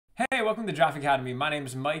Hey, welcome to Draft Academy. My name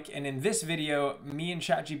is Mike, and in this video, me and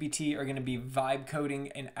ChatGPT are going to be vibe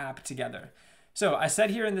coding an app together. So I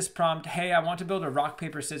said here in this prompt, hey, I want to build a rock,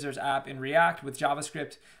 paper, scissors app in React with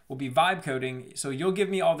JavaScript. We'll be vibe coding. So you'll give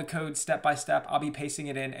me all the code step by step. I'll be pasting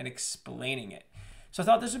it in and explaining it. So I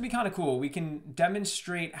thought this would be kind of cool. We can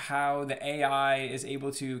demonstrate how the AI is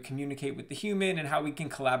able to communicate with the human and how we can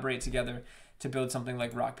collaborate together to build something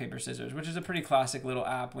like rock, paper, scissors, which is a pretty classic little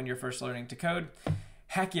app when you're first learning to code.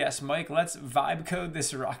 Heck yes, Mike, let's vibe code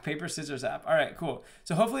this rock, paper, scissors app. All right, cool.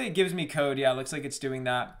 So hopefully it gives me code. Yeah, it looks like it's doing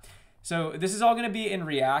that. So this is all going to be in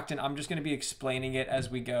React, and I'm just going to be explaining it as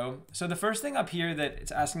we go. So the first thing up here that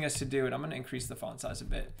it's asking us to do, and I'm going to increase the font size a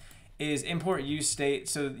bit, is import use state.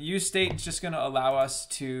 So use state is just going to allow us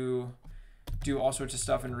to do all sorts of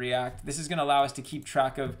stuff in React. This is going to allow us to keep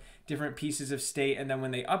track of different pieces of state, and then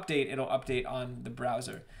when they update, it'll update on the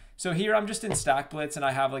browser. So here I'm just in StackBlitz, and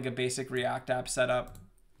I have like a basic React app set up.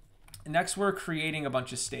 Next, we're creating a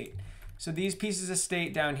bunch of state. So these pieces of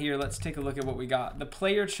state down here, let's take a look at what we got. The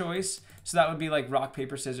player choice, so that would be like rock,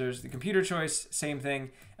 paper, scissors. The computer choice, same thing.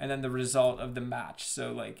 And then the result of the match.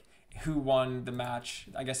 So like who won the match,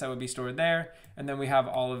 I guess that would be stored there. And then we have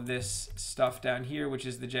all of this stuff down here, which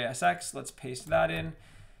is the JSX. Let's paste that in.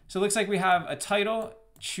 So it looks like we have a title,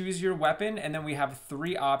 choose your weapon, and then we have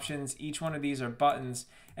 3 options. Each one of these are buttons.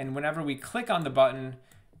 And whenever we click on the button,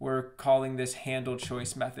 we're calling this handle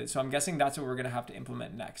choice method. So I'm guessing that's what we're going to have to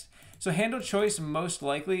implement next. So handle choice most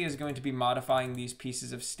likely is going to be modifying these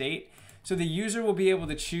pieces of state. So the user will be able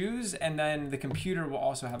to choose, and then the computer will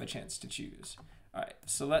also have a chance to choose. All right,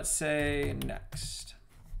 so let's say next.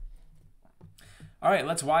 All right,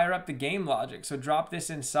 let's wire up the game logic. So drop this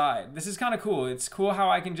inside. This is kind of cool. It's cool how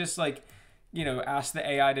I can just like, you know, ask the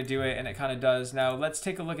AI to do it, and it kind of does. Now let's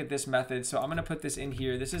take a look at this method. So I'm going to put this in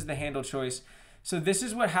here. This is the handle choice. So this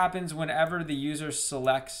is what happens whenever the user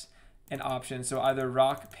selects an option. So either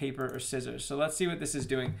rock, paper, or scissors. So let's see what this is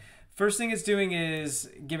doing. First thing it's doing is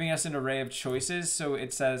giving us an array of choices. So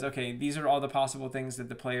it says, okay, these are all the possible things that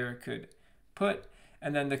the player could put.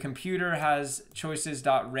 And then the computer has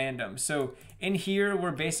choices.random. So in here, we're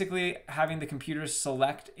basically having the computer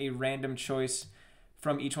select a random choice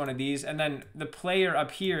from each one of these. And then the player up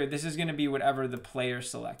here, this is going to be whatever the player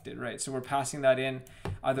selected, right? So we're passing that in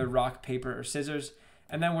either rock, paper, or scissors.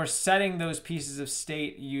 And then we're setting those pieces of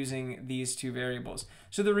state using these 2 variables.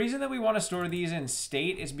 So the reason that we want to store these in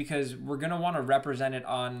state is because we're going to want to represent it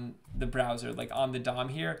on the browser, like on the DOM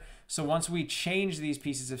here. So once we change these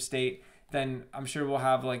pieces of state, then I'm sure we'll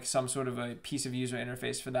have like some sort of a piece of user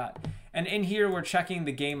interface for that. And in here, we're checking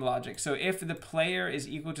the game logic. So if the player is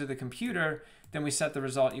equal to the computer, then we set the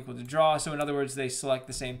result equal to draw. So in other words, they select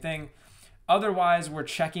the same thing. Otherwise, we're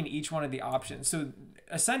checking each one of the options. So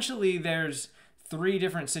essentially, there's 3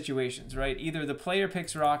 different situations, right? Either the player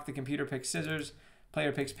picks rock, the computer picks scissors,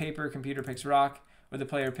 player picks paper, computer picks rock, or the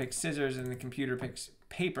player picks scissors and the computer picks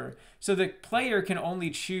paper. So the player can only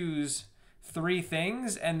choose 3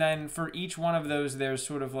 things, and then for each one of those, there's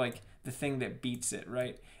sort of like the thing that beats it,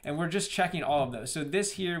 right? And we're just checking all of those. So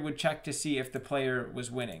this here would check to see if the player was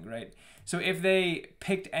winning, right? So if they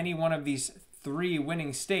picked any one of these 3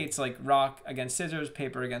 winning states, like rock against scissors,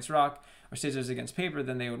 paper against rock, or scissors against paper,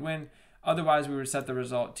 then they would win. Otherwise, we would set the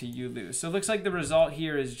result to you lose. So it looks like the result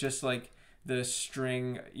here is just like the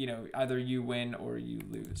string, you know, either you win or you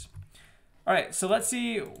lose. All right, so let's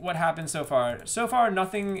see what happens so far. So far,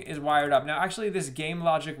 nothing is wired up. Now, actually, this game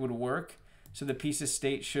logic would work. So the piece of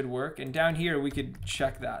state should work. And down here, we could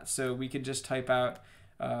check that. So we could just type out,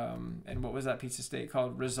 and what was that piece of state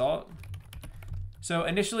called? Result. So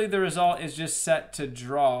initially, the result is just set to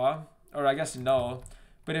draw, or I guess null.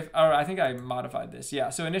 But if, or I think I modified this. Yeah,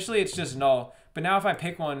 so initially, it's just null. But now if I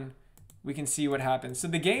pick one, we can see what happens. So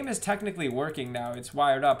the game is technically working now. It's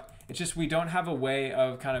wired up. It's just we don't have a way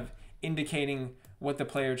of kind of indicating what the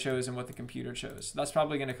player chose and what the computer chose. That's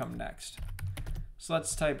probably going to come next. So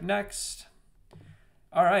let's type next.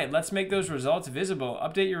 All right, let's make those results visible.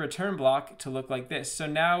 Update your return block to look like this. So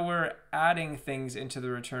now we're adding things into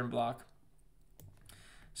the return block.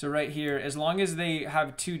 So right here, as long as they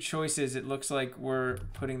have 2 choices, it looks like we're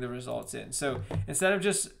putting the results in. So instead of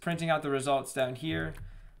just printing out the results down here,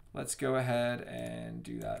 let's go ahead and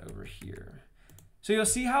do that over here. So you'll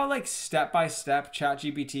see how like step by step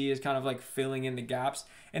ChatGPT is kind of like filling in the gaps.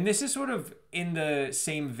 And this is sort of in the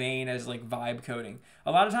same vein as like vibe coding.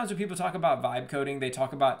 A lot of times when people talk about vibe coding, they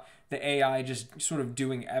talk about the AI just sort of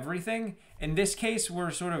doing everything. In this case, we're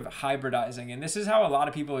sort of hybridizing. And this is how a lot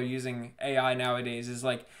of people are using AI nowadays, is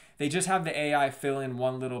like they just have the AI fill in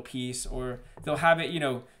one little piece, or they'll have it, you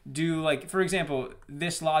know, do like, for example,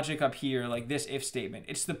 this logic up here, like this if statement.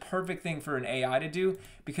 It's the perfect thing for an AI to do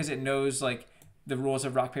because it knows like the rules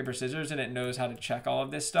of rock, paper, scissors, and it knows how to check all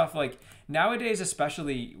of this stuff. Like nowadays,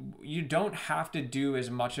 especially, you don't have to do as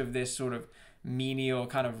much of this sort of menial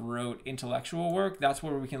kind of rote intellectual work. That's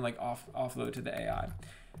where we can like offload to the AI.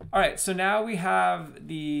 All right, so now we have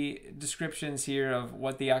the descriptions here of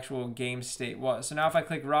what the actual game state was. So now if I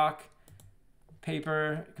click rock,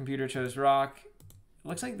 paper, computer chose rock. It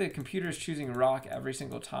looks like the computer is choosing rock every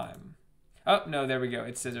single time. Oh, no, there we go.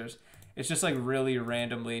 It's scissors. It's just like really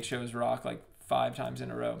randomly chose rock like 5 times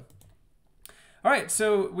in a row. All right,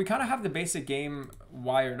 so we kind of have the basic game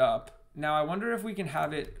wired up. Now I wonder if we can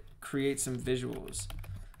have it create some visuals.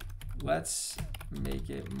 Let's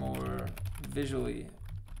make it more visually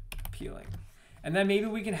appealing. And then maybe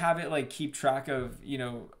we can have it like keep track of, you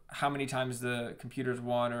know, how many times the computer's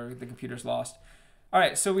won or the computer's lost. All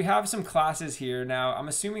right, so we have some classes here. Now I'm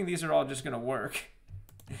assuming these are all just gonna work.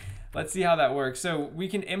 Let's see how that works. So we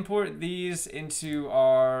can import these into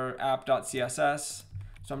our app.css.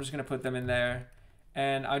 So I'm just gonna put them in there.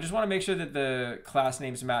 And I just wanna make sure that the class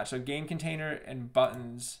names match. So game container and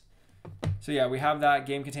buttons. So yeah, we have that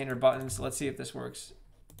game container buttons. Let's see if this works.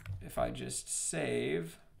 If I just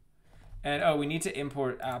save, and oh, we need to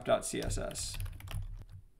import app.css.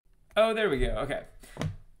 Oh, there we go. Okay.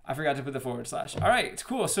 I forgot to put the /. All right, it's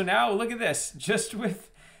cool. So now look at this. Just with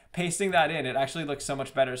pasting that in, it actually looks so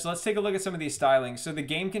much better. So let's take a look at some of these stylings. So the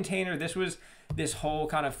game container, this was this whole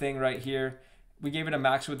kind of thing right here. We gave it a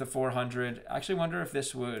max width of 400. I actually wonder if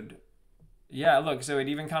this would, yeah, look, so it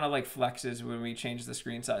even kind of like flexes when we change the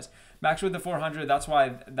screen size. Max width of 400, that's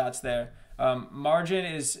why that's there. Margin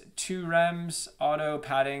is 2 rems, auto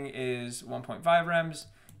padding is 1.5 rems.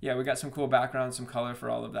 Yeah, we got some cool background, some color for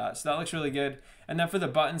all of that. So that looks really good. And then for the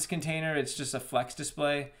buttons container, it's just a flex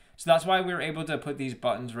display. So that's why we were able to put these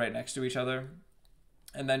buttons right next to each other.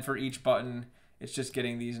 And then for each button, it's just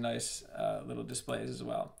getting these nice little displays as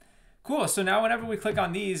well. Cool, so now whenever we click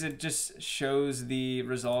on these, it just shows the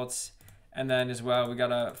results. And then as well, we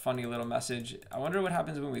got a funny little message. I wonder what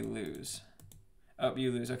happens when we lose. Oh,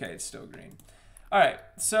 you lose. Okay, it's still green. All right,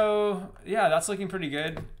 so yeah, that's looking pretty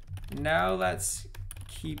good. Now let's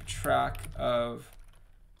keep track of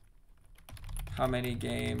how many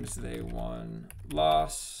games they won,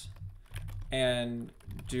 lost, and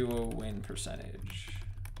do a win percentage.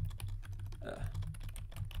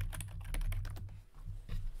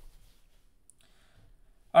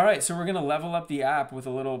 All right, so we're gonna level up the app with a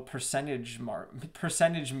little percentage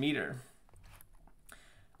meter.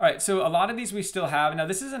 All right, so a lot of these we still have. Now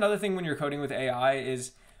this is another thing when you're coding with AI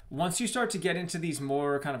is once you start to get into these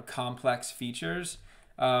more kind of complex features,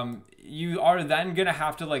 you are then gonna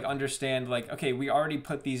have to like understand like, okay, we already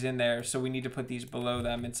put these in there, so we need to put these below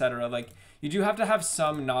them, etc. Like you do have to have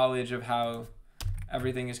some knowledge of how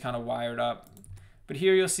everything is kind of wired up. But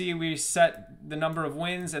here you'll see we set the number of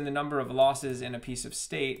wins and the number of losses in a piece of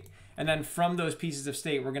state. And then from those pieces of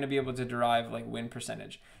state, we're going to be able to derive like win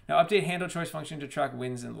percentage. Now update handle choice function to track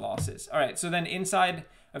wins and losses. All right, so then inside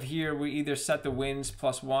of here, we either set the wins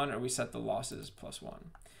 +1 or we set the losses +1.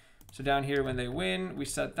 So down here when they win, we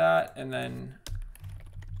set that and then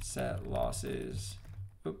set losses,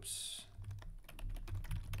 oops,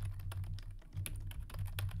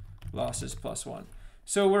 losses +1.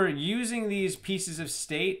 So we're using these pieces of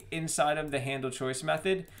state inside of the handle choice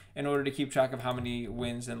method in order to keep track of how many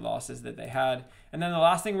wins and losses that they had. And then the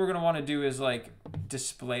last thing we're going to want to do is like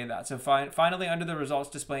display that. So finally under the results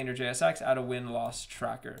display in your JSX, add a win-loss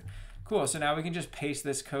tracker. Cool, so now we can just paste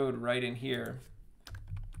this code right in here.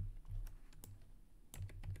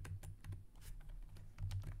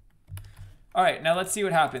 All right, now let's see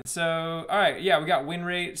what happens. So, all right, yeah, we got win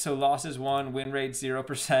rate. So losses 1, win rate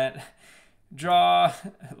 0%. Draw,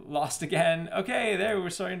 lost again. Okay, there, we're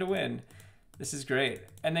starting to win. This is great.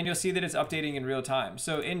 And then you'll see that it's updating in real time.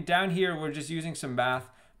 So down here, we're just using some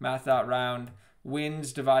math.round,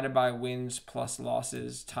 wins divided by wins plus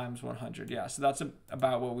losses times 100. Yeah, so that's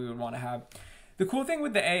about what we would want to have. The cool thing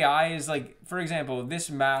with the AI is like, for example, this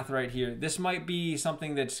math right here, this might be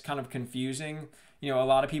something that's kind of confusing. You know, a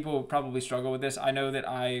lot of people probably struggle with this. I know that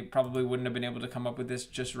I probably wouldn't have been able to come up with this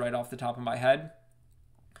just right off the top of my head.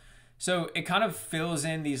 So it kind of fills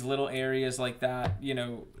in these little areas like that, you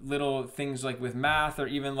know, little things like with math or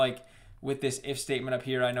even like with this if statement up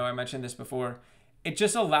here. I know I mentioned this before. It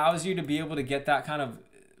just allows you to be able to get that kind of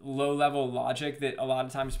low level logic that a lot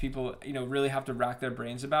of times people, you know, really have to rack their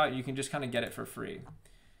brains about. You can just kind of get it for free.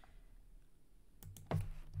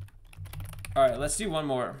 All right, let's do one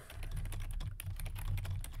more.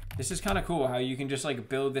 This is kind of cool how you can just like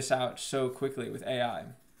build this out so quickly with AI.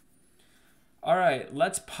 All right,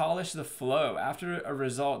 let's polish the flow. After a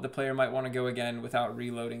result, the player might want to go again without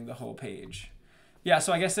reloading the whole page. Yeah,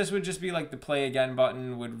 so I guess this would just be like the play again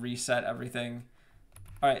button would reset everything.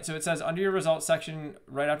 All right, so it says under your results section,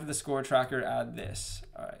 right after the score tracker, add this.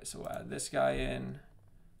 All right, so we'll add this guy in.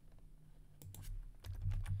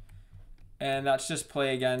 And that's just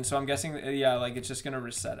play again. So I'm guessing, yeah, like it's just gonna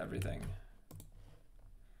reset everything.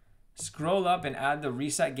 Scroll up and add the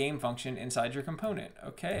reset game function inside your component.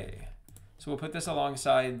 Okay. So we'll put this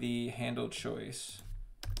alongside the handle choice.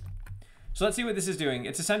 So let's see what this is doing.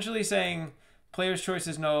 It's essentially saying player's choice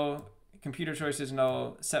is null, computer choice is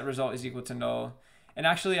null, set result is equal to null. And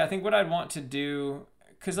actually, I think what I'd want to do,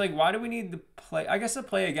 because like, why do we need the play? I guess the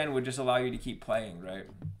play again would just allow you to keep playing, right?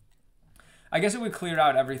 I guess it would clear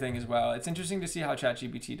out everything as well. It's interesting to see how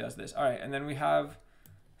ChatGPT does this. All right, and then we have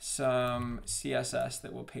some CSS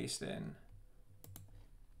that we'll paste in.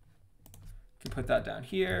 Can put that down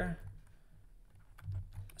here.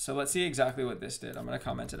 So let's see exactly what this did. I'm gonna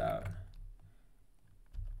comment it out.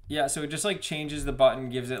 Yeah, so it just like changes the button,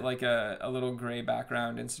 gives it like a little gray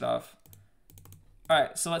background and stuff. All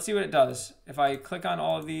right, so let's see what it does. If I click on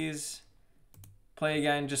all of these, play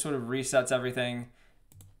again, just sort of resets everything.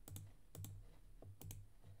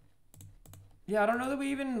 Yeah, I don't know that we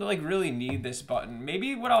even like really need this button.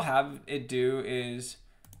 Maybe what I'll have it do is,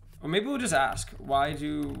 or maybe we'll just ask, why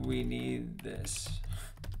do we need this?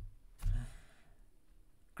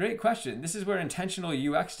 Great question. This is where intentional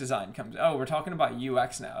UX design comes. Oh, we're talking about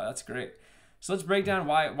UX now. That's great. So let's break down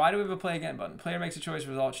why do we have a play again button? Player makes a choice,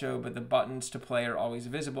 result show, but the buttons to play are always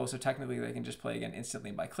visible. So technically they can just play again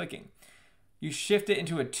instantly by clicking. You shift it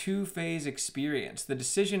into a two-phase experience, the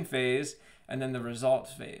decision phase and then the result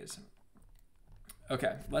phase.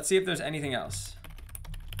 Okay, let's see if there's anything else.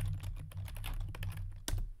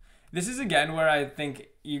 This is again where I think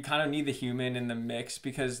you kind of need the human in the mix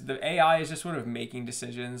because the AI is just sort of making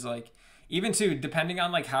decisions. Like even too, depending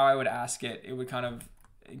on like how I would ask it, it would kind of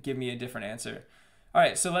give me a different answer. All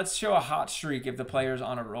right, so let's show a hot streak if the player's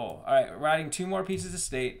on a roll. All right, we're adding two more pieces of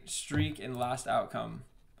state, streak and last outcome.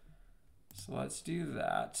 So let's do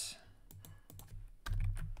that.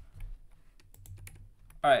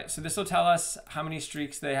 All right, so this will tell us how many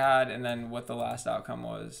streaks they had and then what the last outcome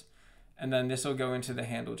was. And then this will go into the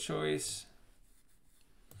handle choice.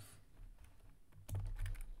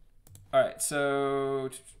 All right,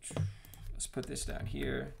 so let's put this down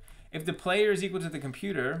here. If the player is equal to the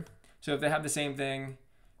computer, so if they have the same thing,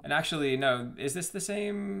 and actually, no, is this the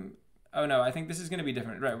same? Oh no, I think this is gonna be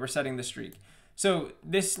different. Right, we're setting the streak. So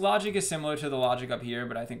this logic is similar to the logic up here,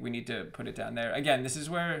 but I think we need to put it down there. Again, this is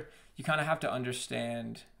where you kind of have to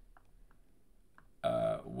understand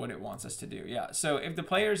what it wants us to do. Yeah, so if the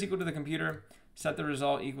player is equal to the computer, set the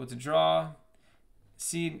result equal to draw.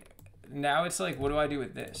 See, now it's like, what do I do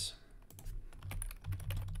with this?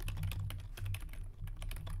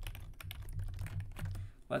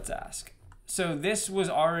 Let's ask. So this was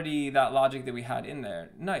already that logic that we had in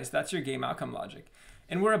there. Nice, that's your game outcome logic.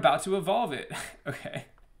 And we're about to evolve it. Okay.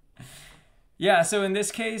 Yeah, so in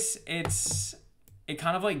this case, it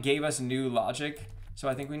kind of like gave us new logic. So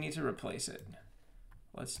I think we need to replace it.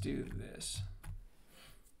 Let's do this.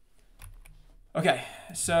 Okay,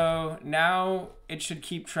 so now it should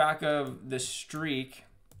keep track of the streak,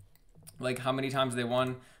 like how many times they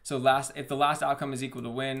won. So if the last outcome is equal to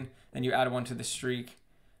win, then you add one to the streak.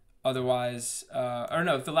 Otherwise, or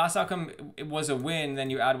no, if the last outcome was a win, then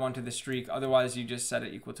you add one to the streak. Otherwise, you just set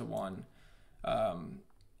it equal to 1.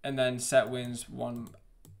 And then set wins win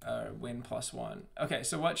 +1. Okay,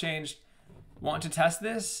 so what changed? Want to test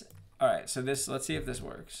this? All right, so let's see if this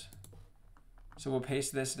works. So we'll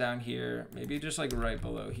paste this down here, maybe just like right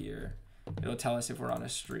below here. It'll tell us if we're on a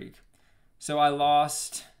streak. So I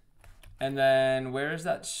lost, and then where is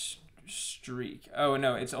that streak? Oh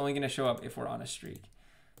no, it's only gonna show up if we're on a streak.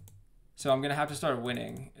 So I'm gonna have to start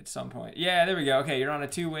winning at some point. Yeah, there we go. Okay, you're on a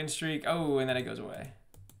 2-win streak. Oh, and then it goes away.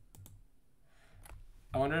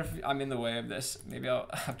 I wonder if I'm in the way of this. Maybe I'll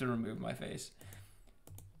have to remove my face.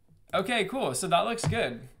 Okay, cool. So that looks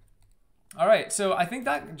good. All right, so I think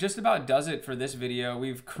that just about does it for this video.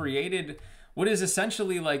 We've created what is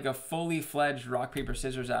essentially like a fully fledged rock, paper,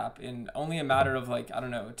 scissors app in only a matter of like, I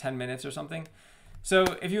don't know, 10 minutes or something. So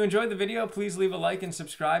if you enjoyed the video, please leave a like and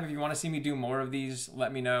subscribe. If you want to see me do more of these,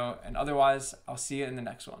 let me know. And otherwise, I'll see you in the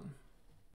next one.